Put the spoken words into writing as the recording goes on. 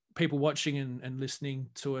people watching and listening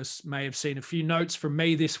to us may have seen a few notes from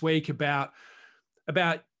me this week about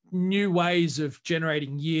new ways of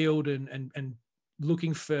generating yield and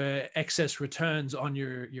looking for excess returns on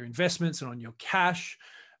your investments and on your cash,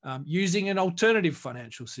 using an alternative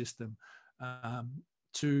financial system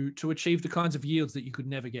to achieve the kinds of yields that you could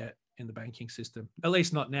never get in the banking system, at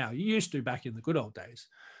least not now. You used to back in the good old days.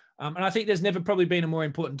 And I think there's never probably been a more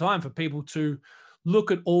important time for people to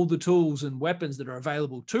look at all the tools and weapons that are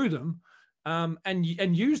available to them and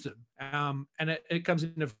use them. And it comes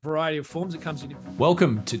in a variety of forms. It comes in.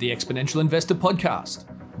 Welcome to the Exponential Investor Podcast.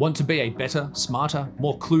 Want to be a better, smarter,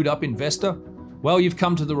 more clued up investor? Well, you've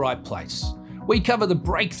come to the right place. We cover the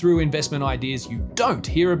breakthrough investment ideas you don't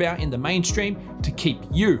hear about in the mainstream to keep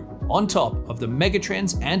you on top of the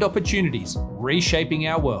megatrends and opportunities reshaping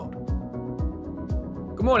our world.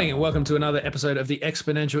 Good morning and welcome to another episode of the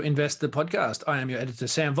Exponential Investor Podcast. I am your editor,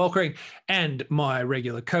 Sam Volkering, and my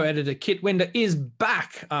regular co-editor, Kit Winder, is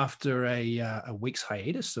back after a week's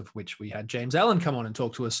hiatus, of which we had James Allen come on and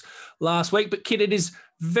talk to us last week. But Kit, it is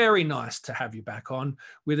very nice to have you back on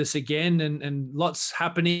with us again, and lots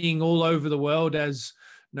happening all over the world, as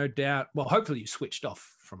no doubt, well, hopefully you switched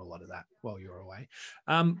off from a lot of that while you were away.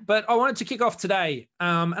 But I wanted to kick off today,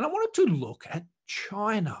 and I wanted to look at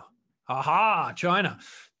China. China,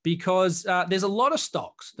 because there's a lot of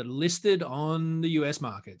stocks that are listed on the US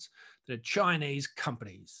markets that are Chinese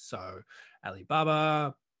companies. So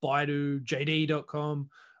Alibaba, Baidu, JD.com,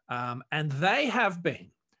 and they have been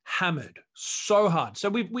hammered so hard. So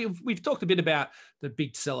we've talked a bit about the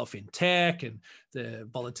big sell-off in tech and the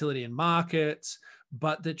volatility in markets,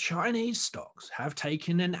 but the Chinese stocks have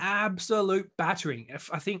taken an absolute battering.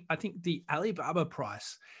 I think the Alibaba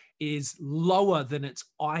price is lower than its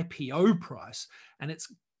IPO price, and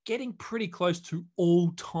it's getting pretty close to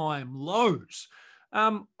all-time lows.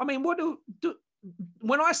 I mean,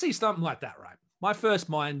 when I see something like that, right, my first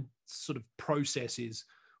mind sort of process is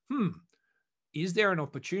there an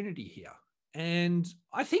opportunity here? And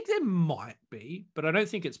I think there might be, but I don't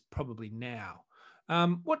think it's probably now.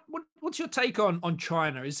 What's your take on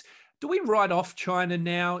China? Do we write off China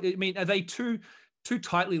now? I mean, are they too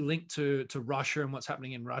tightly linked to Russia and what's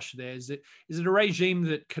happening in Russia there? Is it a regime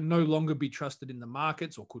that can no longer be trusted in the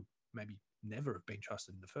markets, or could maybe never have been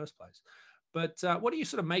trusted in the first place? But what do you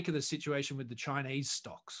sort of make of the situation with the Chinese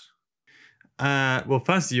stocks? Well,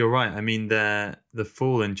 firstly, you're right. I mean, the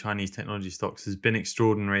fall in Chinese technology stocks has been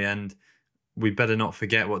extraordinary, and we better not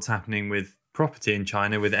forget what's happening with property in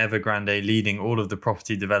China, with Evergrande leading all of the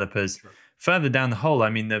property developers. Sure. Further down the hole,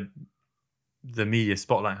 I mean, the media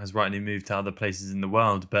spotlight has rightly moved to other places in the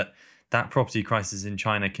world, but that property crisis in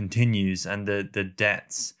China continues, and the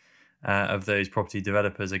debts of those property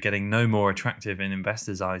developers are getting no more attractive in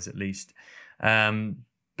investors' eyes, at least. But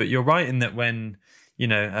you're right in that when, you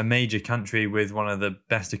know, a major country with one of the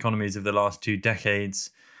best economies of the last 2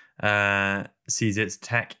 decades sees its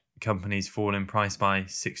tech companies fall in price by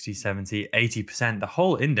 60, 70, 80%, the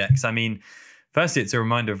whole index. I mean, firstly, it's a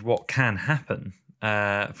reminder of what can happen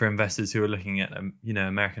for investors who are looking at,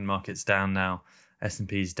 American markets down now.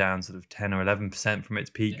 S&P's down sort of 10 or 11% from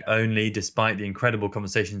its peak only, despite the incredible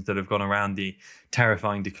conversations that have gone around the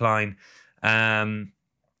terrifying decline.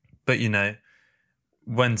 But, you know,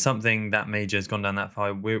 when something that major has gone down that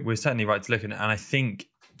far, we're certainly right to look at it. And I think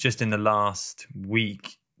just in the last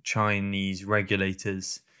week, Chinese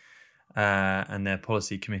regulators and their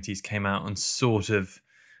policy committees came out and sort of,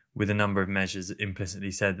 with a number of measures,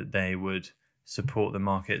 implicitly said that they would support the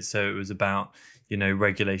market. So it was about,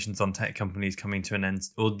 regulations on tech companies coming to an end,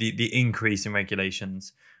 or the increase in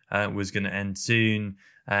regulations was going to end soon.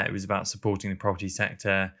 It was about supporting the property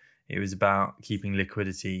sector. It was about keeping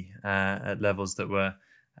liquidity at levels that were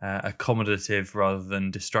accommodative rather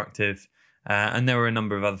than destructive. And there were a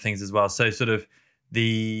number of other things as well. So sort of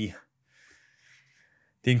the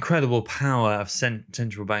incredible power of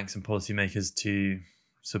central banks and policymakers to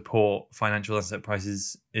support financial asset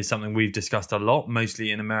prices is something we've discussed a lot,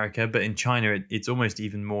 mostly in America, but in China, it's almost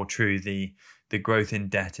even more true. The growth in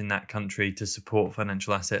debt in that country to support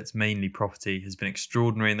financial assets, mainly property, has been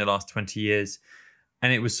extraordinary in the last 20 years.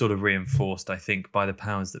 And it was sort of reinforced, I think, by the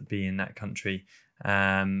powers that be in that country.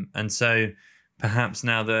 And so perhaps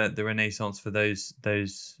now the renaissance for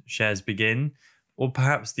those shares begin, or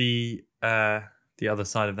perhaps the other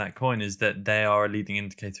side of that coin is that they are a leading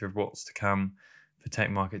indicator of what's to come for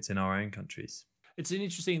tech markets in our own countries. It's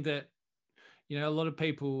interesting that, a lot of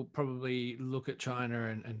people probably look at China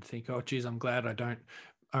and think, oh, geez, I'm glad I don't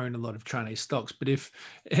own a lot of Chinese stocks, but if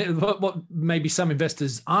what maybe some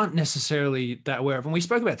investors aren't necessarily that aware of, and we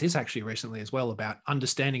spoke about this actually recently as well, about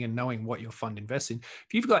understanding and knowing what your fund invests in.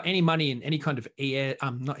 If you've got any money in any kind of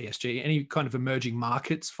not ESG, any kind of emerging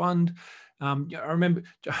markets fund, I remember,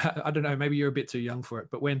 I don't know, maybe you're a bit too young for it,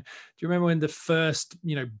 but do you remember when the first,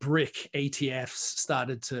 brick ETFs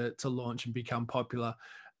started to launch and become popular?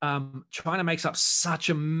 China makes up such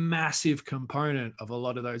a massive component of a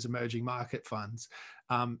lot of those emerging market funds,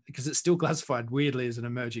 because it's still classified weirdly as an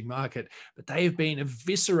emerging market, but they have been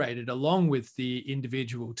eviscerated along with the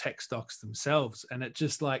individual tech stocks themselves. And it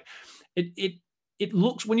just like, it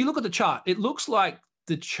looks, when you look at the chart, it looks like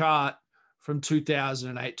the chart from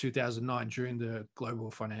 2008, 2009 during the global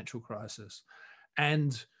financial crisis.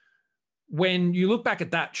 And when you look back at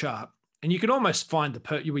that chart, and you can almost find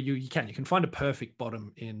you can find a perfect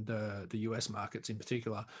bottom in the US markets in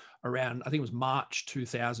particular around, I think it was March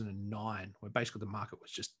 2009, where basically the market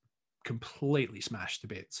was just completely smashed to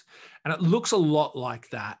bits. And it looks a lot like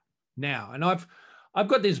that now. And I've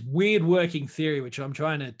got this weird working theory, which I'm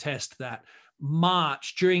trying to test, that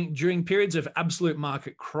March, during periods of absolute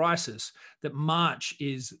market crisis, that March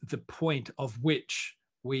is the point of which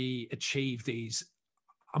we achieve these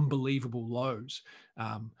unbelievable lows.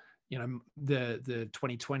 The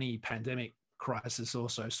 2020 pandemic crisis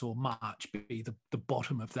also saw March be the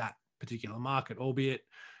bottom of that particular market, albeit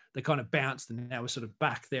they kind of bounced and now we're sort of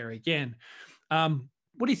back there again.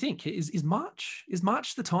 What do you think? Is March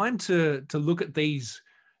the time to look at these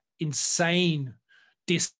insane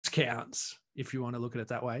discounts, if you want to look at it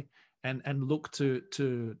that way, and look to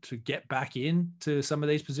get back into some of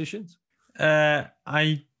these positions?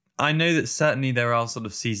 I know that certainly there are sort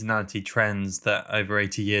of seasonality trends that over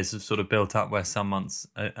 80 years have sort of built up, where some months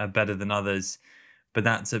are better than others, but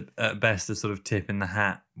that's at best a sort of tip in the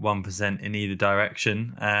hat, 1% in either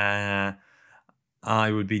direction.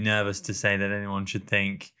 I would be nervous to say that anyone should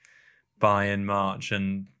think buy in March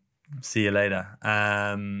and see you later.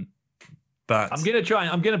 But I'm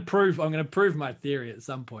going to prove my theory at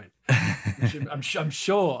some point. I'm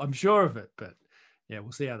sure of it, but yeah,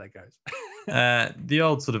 we'll see how that goes. The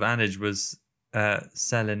old sort of adage was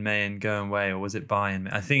sell in May and go away, or was it buy in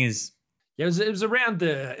May? I think it was around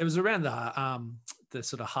the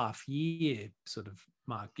sort of half year sort of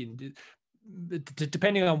mark,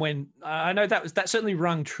 depending on when. I know that certainly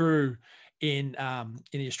rung true in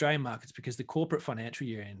the Australian markets, because the corporate financial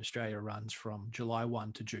year in Australia runs from July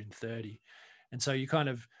 1 to June 30, and so you kind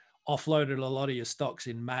of offloaded a lot of your stocks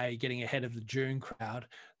in May, getting ahead of the June crowd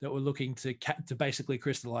that were looking to basically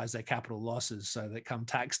crystallize their capital losses, so that come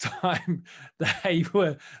tax time, they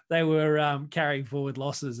were carrying forward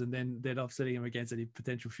losses and then offsetting them against any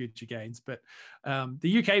potential future gains. But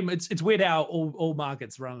the UK, it's weird how all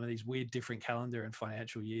markets run on these weird different calendar and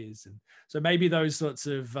financial years, and so maybe those sorts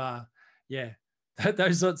of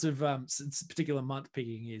particular month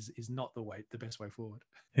picking is not the best way forward.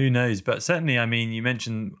 Who knows? But certainly, I mean, you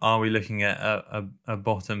mentioned, are we looking at a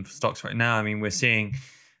bottom for stocks right now? I mean, we're seeing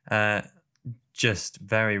just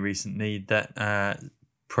very recently that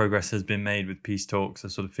progress has been made with peace talks, a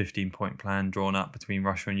sort of 15-point plan drawn up between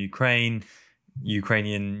Russia and Ukraine,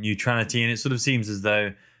 Ukrainian neutrality. And it sort of seems as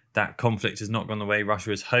though that conflict has not gone the way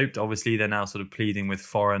Russia has hoped. Obviously, they're now sort of pleading with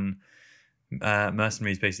foreign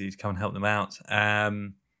mercenaries basically to come and help them out.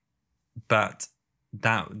 But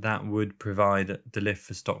that would provide the lift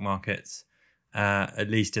for stock markets, at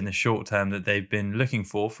least in the short term, that they've been looking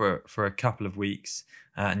for a couple of weeks.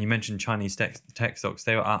 And you mentioned Chinese tech stocks;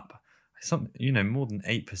 they were up more than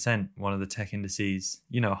 8%. One of the tech indices,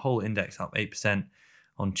 a whole index up 8%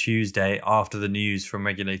 on Tuesday after the news from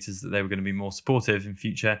regulators that they were going to be more supportive in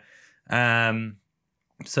future.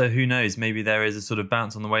 So who knows? Maybe there is a sort of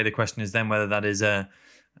bounce on the way. The question is then whether that is a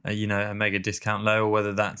mega discount low, or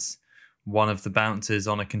whether that's one of the bounces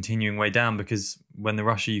on a continuing way down, because when the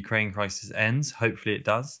Russia-Ukraine crisis ends, hopefully it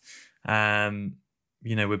does,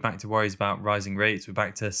 we're back to worries about rising rates. We're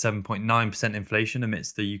back to 7.9% inflation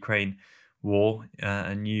amidst the Ukraine war.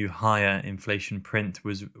 A new higher inflation print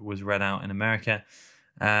was read out in America.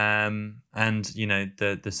 And,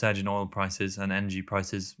 the surge in oil prices and energy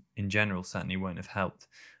prices in general certainly won't have helped.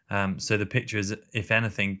 So the picture is, if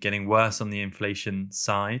anything, getting worse on the inflation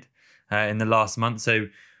side in the last month. So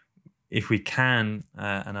if we can,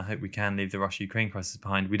 and I hope we can, leave the Russia-Ukraine crisis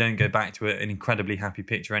behind, we don't go back to an incredibly happy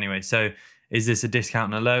picture anyway. So is this a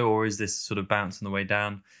discount and a low, or is this sort of bounce on the way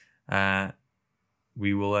down?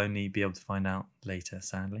 We will only be able to find out later,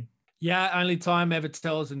 sadly. Yeah, only time ever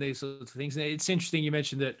tells in these sorts of things. And it's interesting you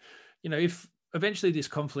mentioned that, if eventually this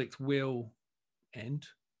conflict will end,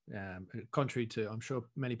 contrary to, I'm sure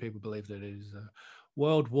many people believe that it is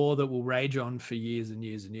world war that will rage on for years and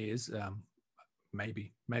years and years.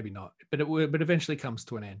 Maybe not, but but eventually comes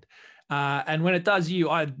to an end. And when it does,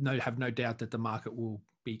 have no doubt that the market will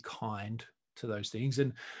be kind to those things.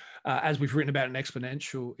 And as we've written about an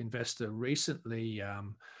Exponential Investor recently,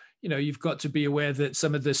 you've got to be aware that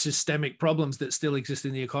some of the systemic problems that still exist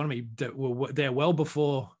in the economy that were there well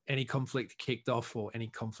before any conflict kicked off or any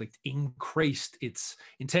conflict increased its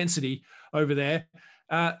intensity over there.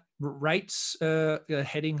 Rates are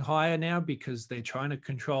heading higher now because they're trying to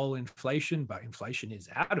control inflation, but inflation is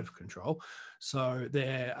out of control. So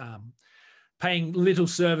they're paying little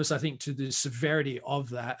service, I think, to the severity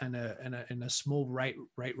of that, and a small rate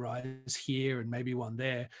rise here and maybe one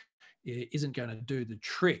there isn't going to do the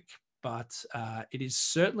trick. But it is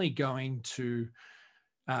certainly going to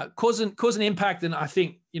cause an impact. And I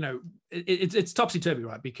think it's topsy-turvy,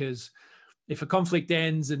 right? Because if a conflict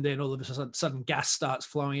ends and then all of a sudden gas starts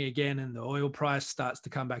flowing again and the oil price starts to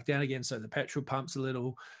come back down again, so the petrol pump's a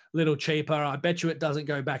little cheaper, I bet you it doesn't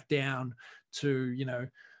go back down to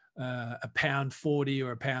 £1.40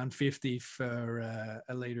 or £1.50 for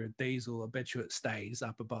a litre of diesel. I bet you it stays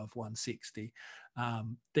up above 160.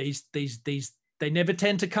 They never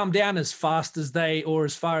tend to come down as fast as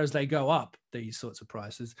as far as they go up, these sorts of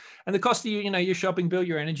prices. And the cost of your shopping bill,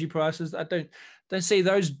 your energy prices, I don't see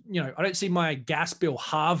those, I don't see my gas bill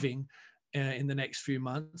halving in the next few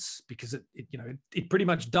months, because it pretty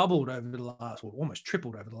much doubled over the last, or almost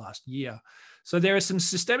tripled over the last year. So there are some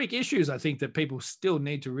systemic issues, I think, that people still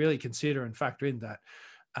need to really consider and factor in. That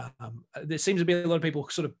there seems to be a lot of people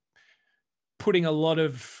sort of putting a lot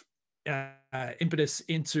of impetus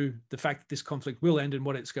into the fact that this conflict will end and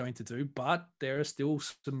what it's going to do, but there are still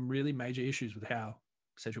some really major issues with how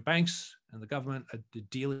central banks and the government are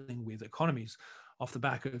dealing with economies off the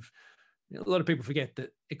back of, a lot of people forget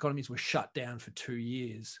that economies were shut down for 2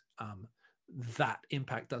 years. That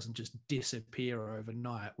impact doesn't just disappear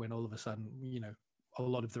overnight when all of a sudden, a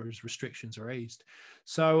lot of those restrictions are eased.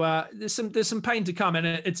 So there's some pain to come, and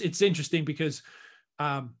it's interesting because,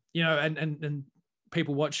 and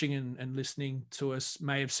people watching and listening to us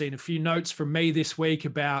may have seen a few notes from me this week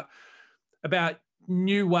about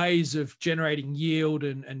new ways of generating yield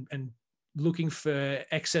and looking for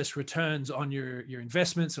excess returns on your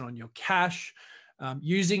investments and on your cash,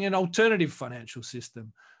 using an alternative financial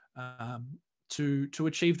system to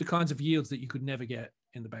achieve the kinds of yields that you could never get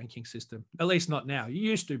in the banking system, at least not now. You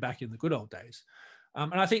used to back in the good old days.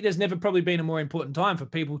 And I think there's never probably been a more important time for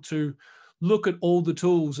people to look at all the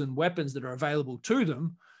tools and weapons that are available to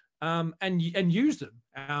them and use them.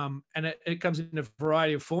 And it comes in a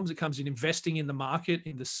variety of forms. It comes in investing in the market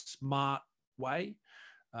in the smart way,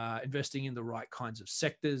 investing in the right kinds of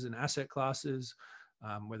sectors and asset classes,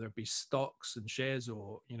 whether it be stocks and shares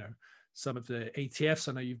or, some of the ETFs.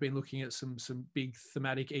 I know you've been looking at some big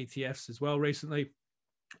thematic ETFs as well recently.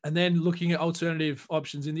 And then looking at alternative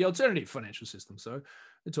options in the alternative financial system. So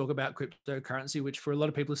we talk about cryptocurrency, which for a lot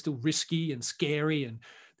of people is still risky and scary, and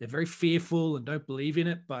they're very fearful and don't believe in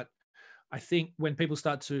it. But I think when people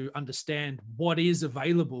start to understand what is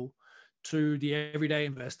available to the everyday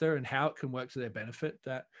investor and how it can work to their benefit,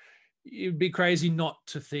 that it'd be crazy not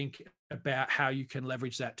to think about how you can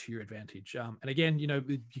leverage that to your advantage. And again, you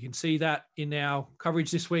can see that in our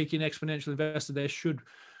coverage this week in Exponential Investor. There should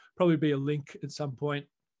probably be a link at some point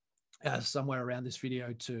somewhere around this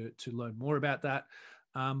video to learn more about that.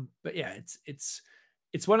 But yeah, it's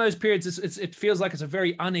one of those periods. It feels like it's a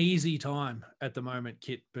very uneasy time at the moment,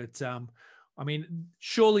 Kit. But I mean,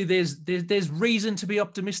 surely there's reason to be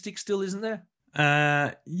optimistic still, isn't there?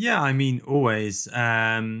 Yeah, I mean, always.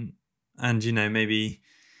 And maybe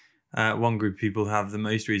one group of people have the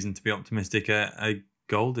most reason to be optimistic are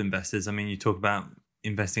gold investors. I mean, you talk about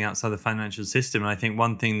investing outside the financial system, and I think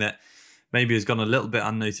one thing that maybe has gone a little bit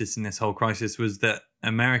unnoticed in this whole crisis was that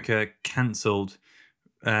America cancelled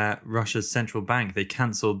Russia's central bank. They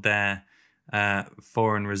cancelled their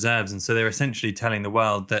foreign reserves. And so they're essentially telling the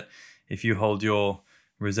world that if you hold your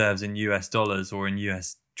reserves in US dollars or in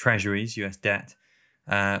US treasuries, US debt,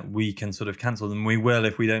 we can sort of cancel them. We will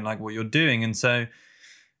if we don't like what you're doing. And so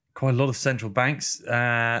quite a lot of central banks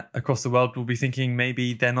across the world will be thinking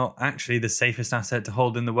maybe they're not actually the safest asset to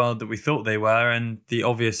hold in the world that we thought they were. And the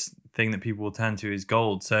obvious thing that people will turn to is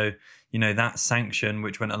gold. So, that sanction,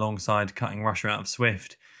 which went alongside cutting Russia out of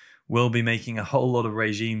SWIFT, will be making a whole lot of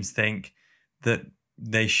regimes think that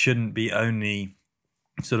they shouldn't be only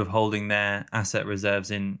sort of holding their asset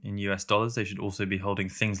reserves in US dollars. They should also be holding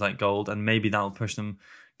things like gold. And maybe that'll push them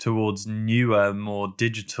towards newer, more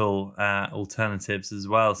digital alternatives as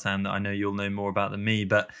well, Sam, that I know you'll know more about than me.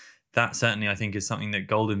 But that certainly, I think, is something that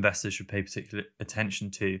gold investors should pay particular attention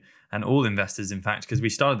to, and all investors, in fact, because we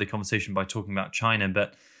started the conversation by talking about China,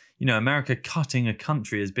 but America cutting a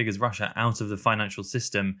country as big as Russia out of the financial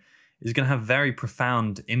system is going to have very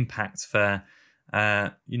profound impacts for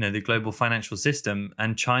the global financial system,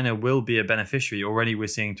 and China will be a beneficiary. Already, we're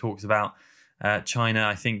seeing talks about China,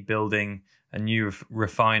 I think, building a new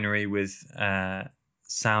refinery with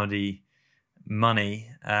Saudi money,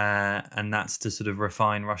 and that's to sort of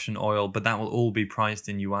refine Russian oil, but that will all be priced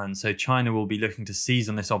in yuan. So China will be looking to seize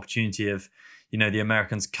on this opportunity of, the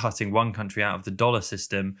Americans cutting one country out of the dollar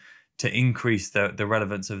system to increase the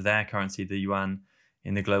relevance of their currency, the yuan,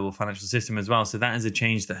 in the global financial system as well. So that is a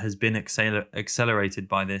change that has been accelerated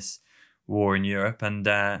by this war in Europe. And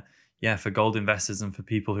for gold investors and for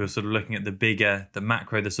people who are sort of looking at the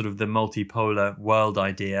macro, the sort of the multipolar world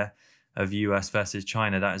idea of US versus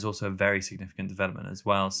China, that is also a very significant development as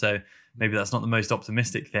well. So maybe that's not the most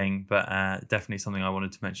optimistic thing, but definitely something I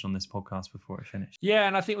wanted to mention on this podcast before I finish. Yeah,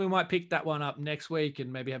 and I think we might pick that one up next week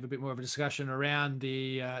and maybe have a bit more of a discussion around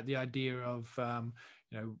the idea of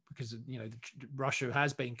because Russia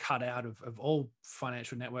has been cut out of all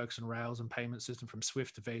financial networks and rails and payment system, from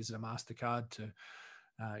SWIFT to Visa to MasterCard to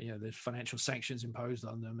there's financial sanctions imposed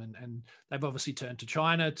on them, and they've obviously turned to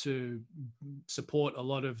China to support a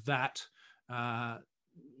lot of that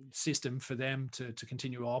system for them to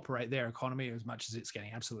continue to operate their economy, as much as it's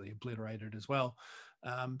getting absolutely obliterated as well.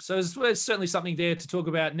 So there's certainly something there to talk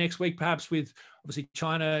about next week, perhaps, with obviously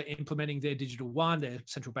China implementing their digital yuan, their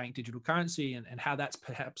central bank digital currency, and how that's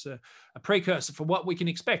perhaps a precursor for what we can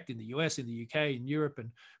expect in the US, in the UK, in Europe,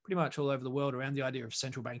 and pretty much all over the world around the idea of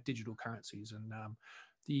central bank digital currencies, and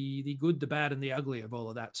the good, the bad, and the ugly of all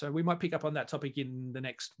of that. So we might pick up on that topic in the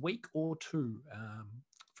next week or two.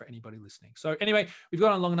 For anybody listening. So anyway, we've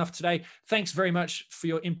gone on long enough today. Thanks very much for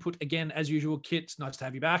your input again, as usual, Kit. It's nice to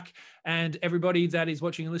have you back. And everybody that is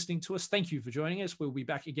watching and listening to us, thank you for joining us. We'll be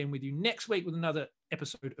back again with you next week with another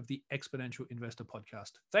episode of the Exponential Investor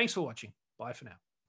Podcast. Thanks for watching. Bye for now.